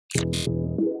Hey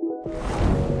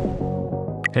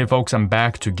folks, I'm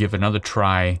back to give another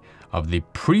try of the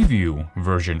preview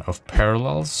version of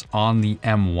Parallels on the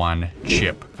M1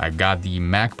 chip. I've got the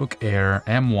MacBook Air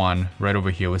M1 right over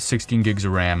here with 16 gigs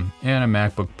of RAM and a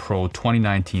MacBook Pro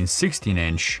 2019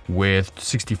 16-inch with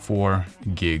 64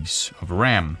 gigs of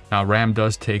RAM. Now, RAM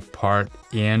does take part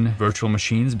in virtual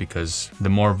machines because the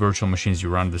more virtual machines you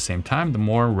run at the same time, the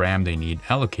more RAM they need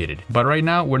allocated. But right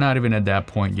now, we're not even at that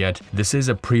point yet. This is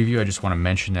a preview. I just want to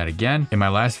mention that again. In my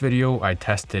last video, I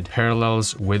tested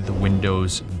Parallels with the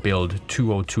Windows build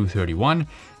 20231,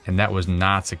 and that was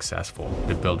not successful.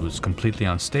 The build was completely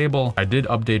unstable. I did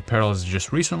update Parallels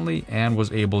just recently and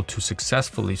was able to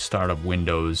successfully start up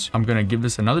Windows. I'm gonna give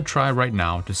this another try right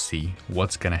now to see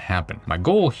what's gonna happen. My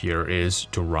goal here is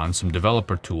to run some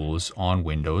developer tools on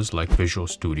Windows like Visual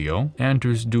Studio and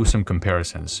to do some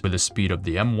comparisons with the speed of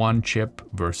the M1 chip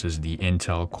versus the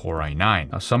Intel Core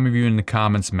i9. Now, some of you in the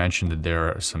comments mentioned that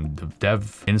there are some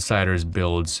Dev Insiders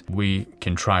builds. We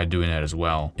can try doing that as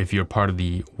well. If you're part of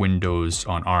the Windows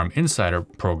on ARM Insider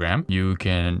program, you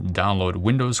can download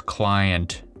Windows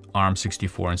Client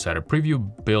ARM64 Insider Preview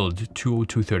build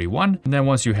 20231. And then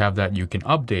once you have that, you can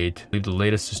update. I believe the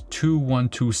latest is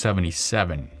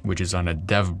 21277, which is on a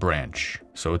dev branch.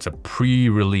 So it's a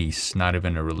pre-release, not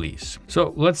even a release.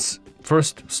 So let's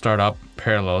first start up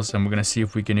Parallels and we're gonna see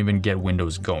if we can even get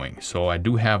Windows going. So I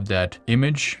do have that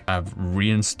image. I've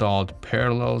reinstalled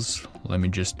Parallels. Let me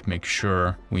just make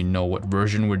sure we know what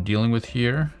version we're dealing with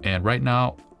here. And right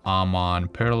now I'm on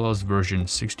Parallels version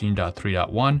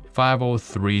 16.3.1,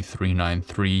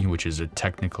 503393, which is a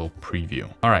technical preview.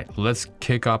 All right, let's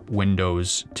kick up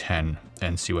Windows 10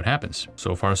 and see what happens.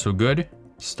 So far, so good.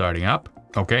 Starting up.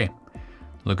 Okay.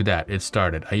 Look at that, it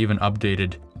started. I even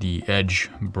updated the Edge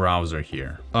browser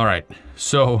here. All right,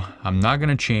 so I'm not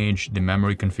gonna change the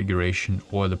memory configuration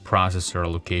or the processor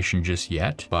location just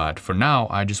yet, but for now,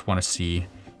 I just wanna see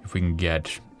if we can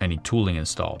get any tooling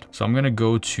installed. So I'm gonna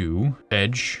go to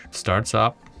Edge, starts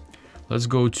up. Let's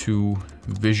go to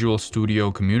Visual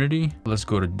Studio Community. Let's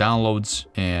go to Downloads,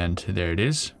 and there it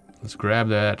is. Let's grab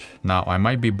that. Now, I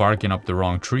might be barking up the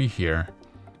wrong tree here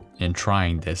in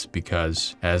trying this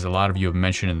because, as a lot of you have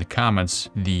mentioned in the comments,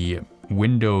 the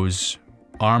Windows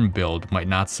ARM build might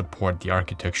not support the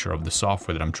architecture of the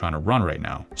software that I'm trying to run right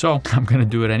now. So I'm gonna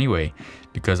do it anyway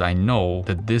because I know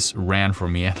that this ran for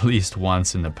me at least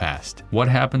once in the past. What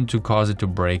happened to cause it to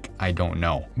break, I don't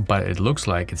know, but it looks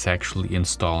like it's actually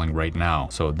installing right now.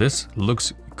 So this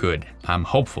looks good. I'm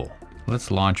hopeful.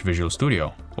 Let's launch Visual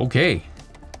Studio. Okay,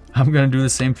 I'm gonna do the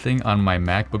same thing on my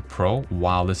MacBook Pro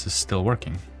while this is still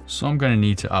working. So I'm gonna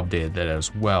need to update that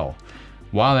as well.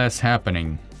 While that's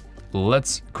happening,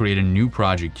 let's create a new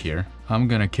project here. I'm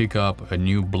gonna kick up a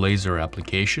new Blazor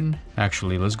application.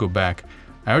 Actually, let's go back.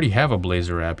 I already have a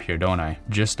Blazor app here, don't I?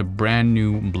 Just a brand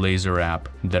new Blazor app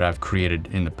that I've created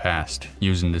in the past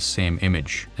using the same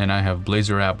image. And I have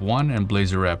Blazor app 1 and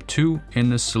Blazor app 2 in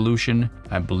this solution.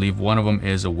 I believe one of them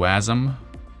is a WASM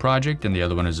project and the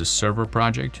other one is a server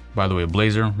project. By the way,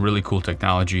 Blazor, really cool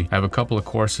technology. I have a couple of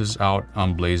courses out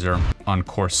on Blazor on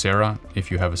Coursera if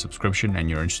you have a subscription and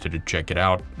you're interested to check it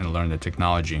out and learn the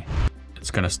technology. It's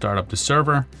gonna start up the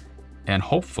server and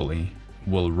hopefully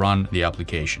we'll run the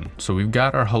application. So we've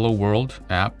got our Hello World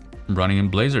app running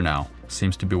in Blazor now.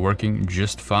 Seems to be working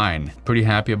just fine. Pretty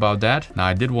happy about that. Now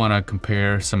I did wanna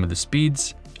compare some of the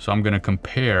speeds. So I'm gonna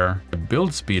compare the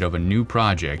build speed of a new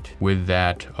project with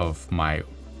that of my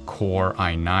Core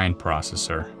i9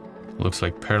 processor. Looks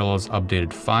like Parallels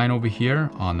updated fine over here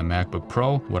on the MacBook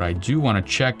Pro. What I do want to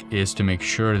check is to make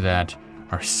sure that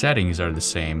our settings are the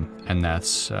same, and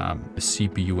that's the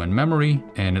CPU and memory,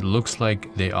 and it looks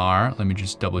like they are. Let me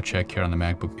just double check here on the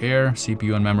MacBook Air,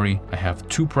 CPU and memory. I have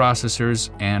 2 processors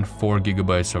and 4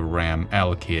 gigabytes of RAM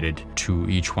allocated to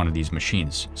each one of these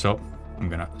machines. So I'm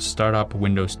gonna start up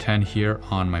Windows 10 here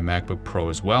on my MacBook Pro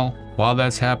as well. While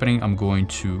that's happening, I'm going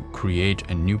to create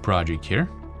a new project here.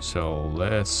 So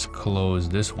let's close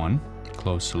this one,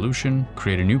 close solution,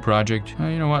 create a new project.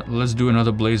 You know what, let's do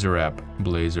another Blazor app.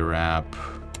 Blazor app,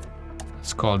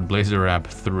 it's called Blazor app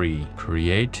 3.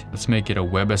 Create, let's make it a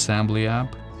WebAssembly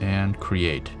app and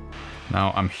create.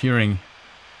 Now I'm hearing,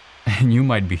 and you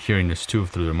might be hearing this too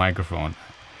through the microphone,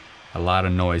 a lot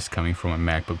of noise coming from a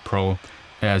MacBook Pro.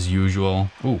 As usual.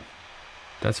 Ooh,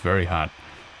 that's very hot.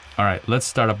 All right, let's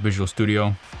start up Visual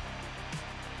Studio.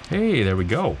 Hey, there we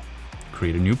go.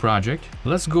 Create a new project.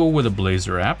 Let's go with a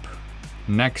Blazor app.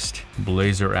 Next,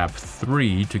 Blazor app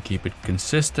 3 to keep it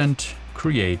consistent.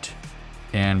 Create,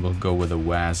 and we'll go with a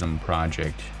WASM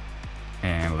project.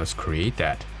 And let's create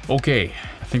that. Okay,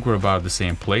 think we're about at the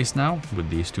same place now with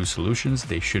these two solutions.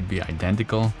 They should be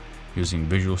identical, using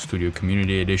Visual Studio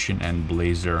Community Edition and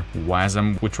Blazor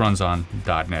WASM, which runs on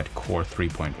 .NET Core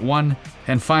 3.1.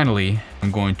 And finally,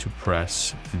 I'm going to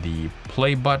press the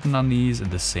play button on these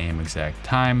at the same exact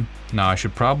time. Now, I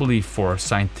should probably, for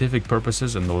scientific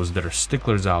purposes and those that are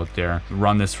sticklers out there,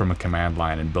 run this from a command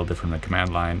line and build it from the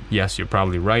command line. Yes, you're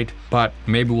probably right, but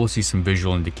maybe we'll see some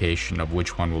visual indication of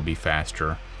which one will be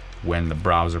faster when the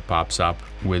browser pops up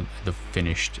with the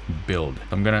finished build.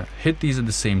 I'm gonna hit these at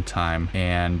the same time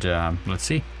and let's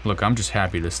see. Look, I'm just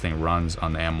happy this thing runs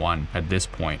on the M1 at this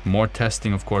point. More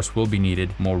testing, of course, will be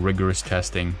needed. More rigorous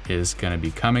testing is gonna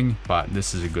be coming, but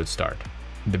this is a good start.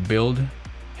 The build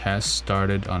has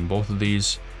started on both of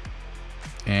these,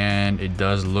 and it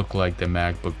does look like the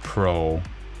MacBook Pro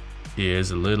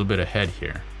is a little bit ahead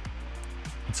here.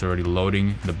 It's already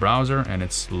loading the browser and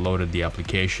it's loaded the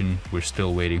application. We're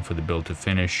still waiting for the build to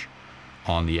finish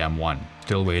on the M1.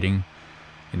 Still waiting.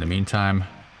 In the meantime,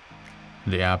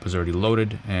 the app is already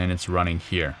loaded and it's running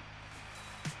here.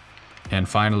 And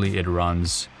finally, it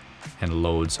runs and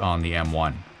loads on the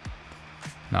M1.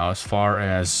 Now, as far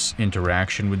as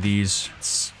interaction with these,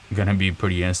 it's gonna be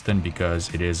pretty instant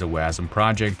because it is a WASM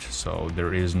project, so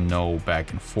there is no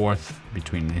back and forth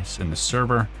between this and the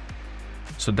server.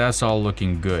 So that's all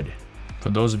looking good.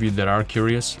 For those of you that are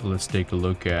curious, let's take a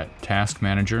look at Task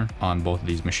Manager on both of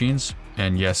these machines.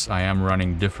 And yes, I am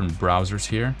running different browsers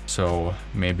here, so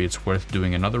maybe it's worth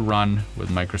doing another run with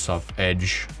Microsoft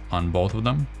Edge on both of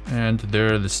them. And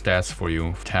there are the stats for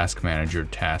you, Task Manager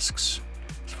tasks,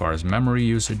 as far as memory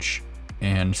usage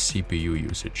and CPU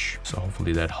usage. So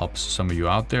hopefully that helps some of you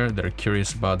out there that are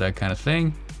curious about that kind of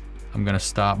thing. I'm gonna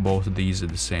stop both of these at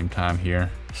the same time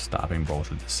here. Stopping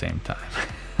both at the same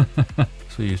time.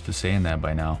 So used to saying that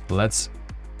by now. Let's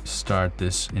start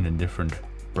this in a different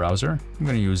browser. I'm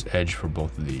gonna use Edge for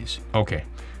both of these. Okay,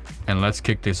 and let's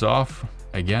kick this off.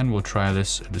 Again, we'll try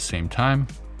this at the same time.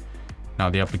 Now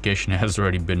the application has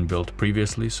already been built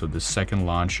previously, so the second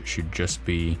launch should just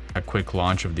be a quick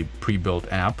launch of the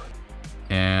pre-built app.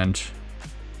 And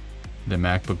the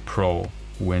MacBook Pro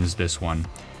wins this one.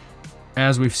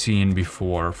 As we've seen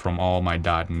before from all my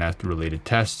 .NET related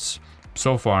tests,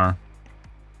 so far,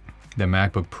 the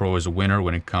MacBook Pro is a winner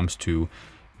when it comes to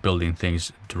building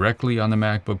things directly on the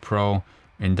MacBook Pro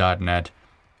in .NET.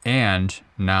 And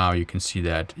now you can see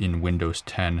that in Windows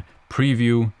 10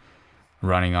 preview,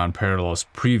 running on Parallels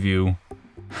preview,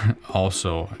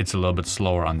 also, it's a little bit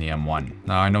slower on the M1.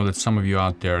 Now, I know that some of you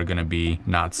out there are gonna be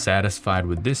not satisfied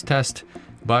with this test,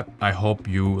 but I hope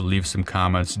you leave some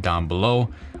comments down below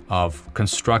of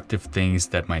constructive things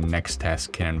that my next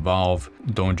test can involve.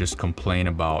 Don't just complain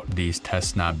about these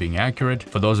tests not being accurate.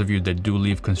 For those of you that do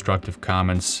leave constructive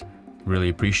comments, really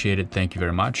appreciate it. Thank you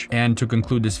very much. And to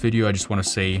conclude this video, I just want to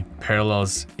say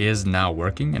Parallels is now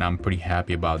working and I'm pretty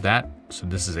happy about that. So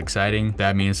this is exciting.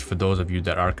 That means for those of you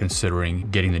that are considering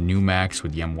getting the new Macs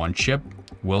with the M1 chip,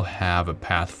 we'll have a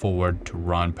path forward to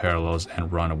run Parallels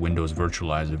and run a Windows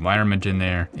virtualized environment in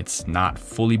there. It's not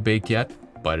fully baked yet,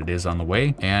 but it is on the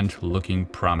way and looking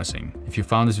promising. If you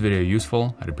found this video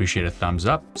useful, I'd appreciate a thumbs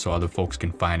up so other folks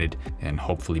can find it and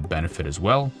hopefully benefit as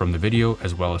well from the video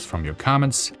as well as from your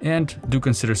comments. And do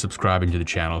consider subscribing to the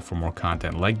channel for more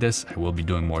content like this. I will be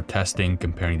doing more testing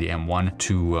comparing the M1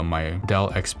 to my Dell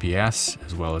XPS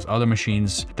as well as other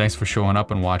machines. Thanks for showing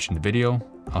up and watching the video.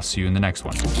 I'll see you in the next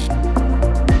one.